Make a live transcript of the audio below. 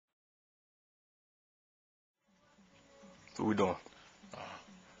What we doing?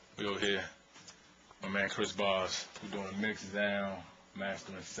 We over here. My man Chris Barz. We're doing a mix down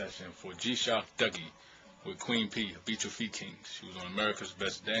mastering session for G-Shock Dougie with Queen P, Beat Your Feet Kings. She was on America's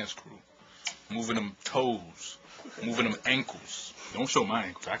Best Dance Crew. Moving them toes, moving them ankles. Don't show my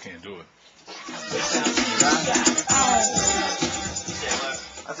ankles, I can't do it.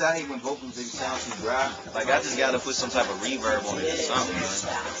 I said I hate when vocals they sound too dry. Like I just gotta put some type of reverb on it or something. Man. You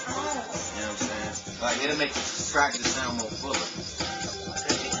know what I'm saying? Like it'll make the track just sound more fuller. You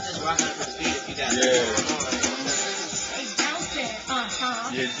can just rock out to the beat if you got Yeah,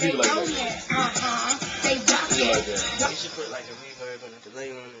 just leave it like that. They rock it. Like that. You should put like a reverb and a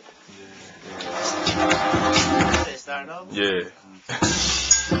delay on it. Yeah. Start it over? Yeah.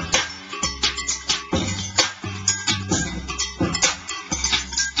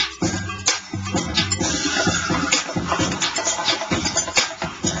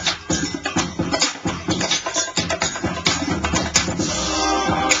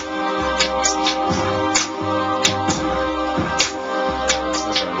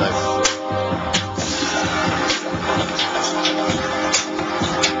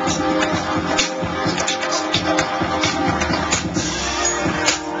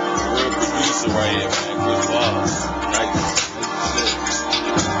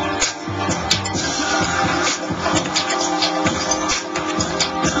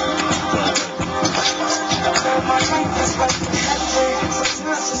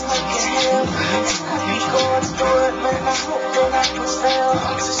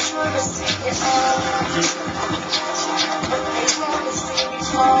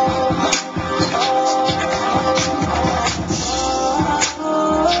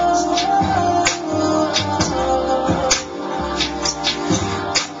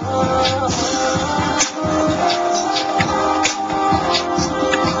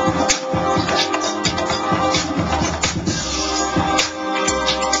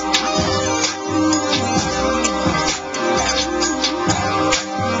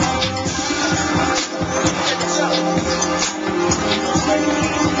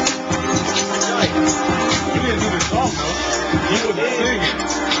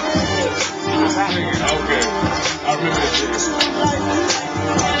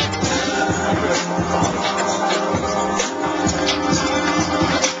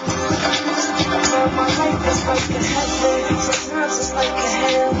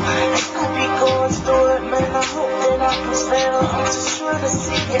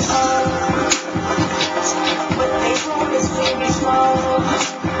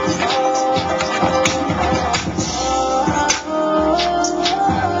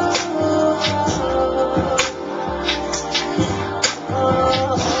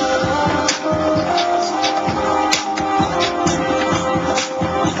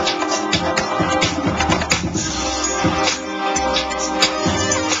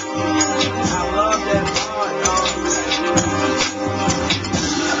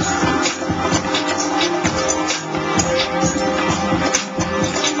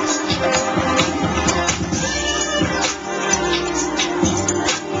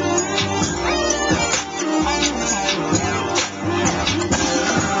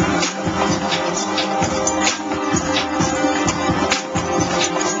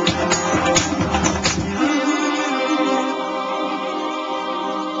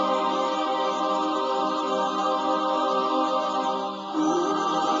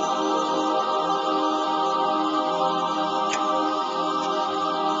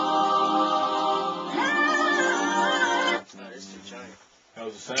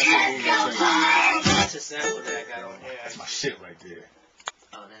 That's a sample that I got on here. That's my shit right there.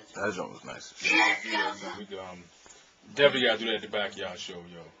 Oh, That joint was nice. We definitely gotta do that at the backyard show,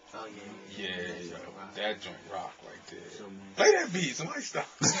 yo. Oh yeah. Yeah, yo. That joint rock right there. Play that beat, somebody stop.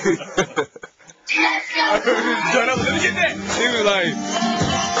 I heard this joint, I was like, let me get that. He was like,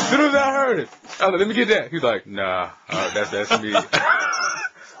 as soon as I heard it, I was like, let me get that. He's like, nah, that's me.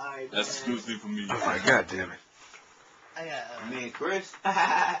 That's exclusive for me. I was like, God damn it. I got Me and Chris.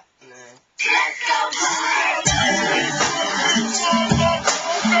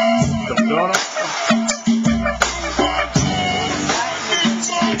 Some donuts?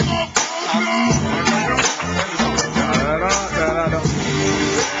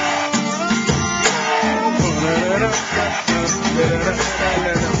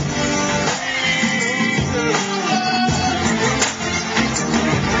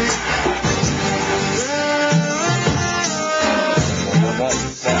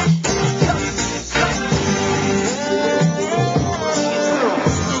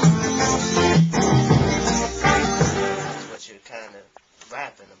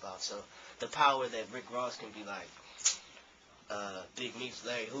 rapping about. So the power that Rick Ross can be like, Big Meech,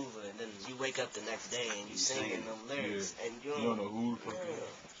 Larry Hoover, and then you wake up the next day and you singing them lyrics, and you don't know who the fuck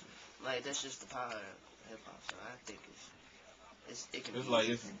like, that's just the power of hip-hop, so I think it can It's be like,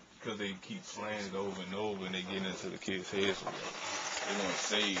 it's because they keep playing it over and over and they get into the kids' heads. So they're going to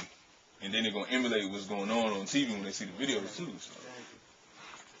say, and then they're going to emulate what's going on TV when they see the videos too. So.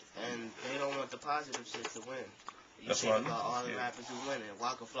 And they don't want the positive shit to win. You That's think why about all the rappers who win it.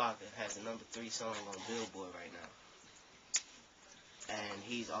 Waka Flocka has the number 3 song on Billboard right now. And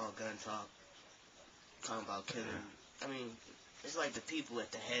he's all gun talk, talking about killing. I mean, it's like the people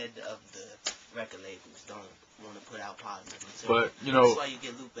at the head of the record labels don't want to put out positive material. But, you know, that's why you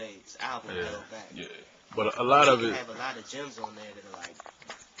get Lupe's album held back. Yeah. But a lot of You it. have a lot of gems on there that are like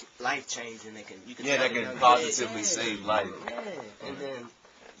life changing. You can that can positively save life. Yeah, and then.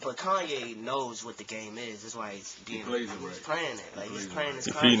 But Kanye knows what the game is. That's why he's playing it. Like, he's playing his cards.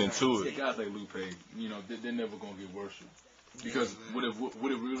 He's feeding into it. Guys like Lupe, you know, they're never going to get worshipped. Because what it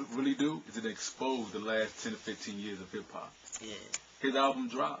really do is it expose the last 10 to 15 years of hip-hop. Yeah. His album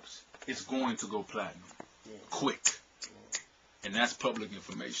drops, it's going to go platinum. Yeah. Quick. And that's public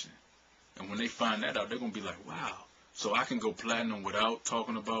information. And when they find that out, they're going to be like, wow. So I can go platinum without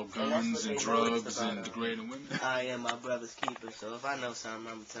talking about guns and drugs and degrading women? I am my brother's keeper, so if I know something,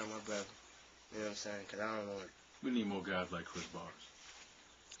 I'm going to tell my brother. You know what I'm saying? Because I don't want it. We need more guys like Chris Barz.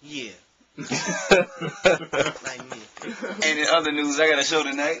 Yeah. Like me. And in other news, I got a show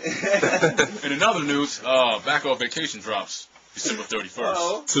tonight. And in other news, Back Off Vacation drops December 31st.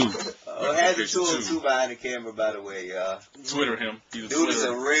 Oh. 2. Hazzard 202 behind the camera, by the way, y'all. Twitter him. Dude is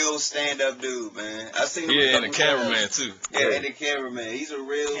a real stand-up dude, man. I seen him. Yeah, and the cameraman too. Yeah, and the cameraman. He's a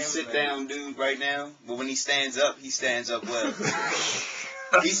real sit-down dude right now. But when he stands up well.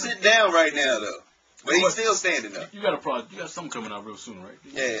 He sit down right now though, but he's still standing up. You got a project. You got something coming out real soon, right?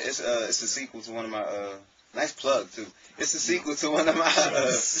 Yeah, it's a sequel to one of my nice plug too. It's a sequel to one of my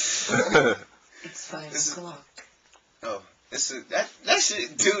It's 5 o'clock. Oh. That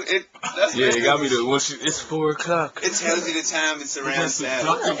shit, dude. It got me to. It's 4 o'clock. It tells you the time. It's around 7.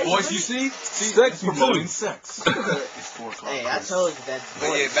 The voice you see? Sex promoting sex. It's 4 o'clock. Hey, I told you that. But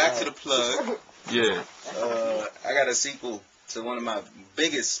yeah, back to the plug. Yeah. I got a sequel to one of my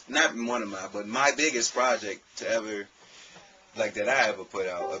biggest, not one of my, but my biggest project to ever, like that I ever put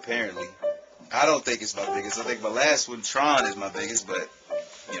out. Apparently, I don't think it's my biggest. I think my last one, Tron, is my biggest. But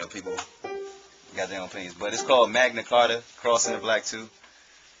you know, people got their own opinions. But it's called Magna Carta, Crossing the Black 2.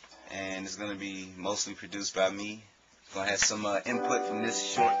 And it's going to be mostly produced by me. Going to have some input from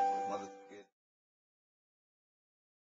this short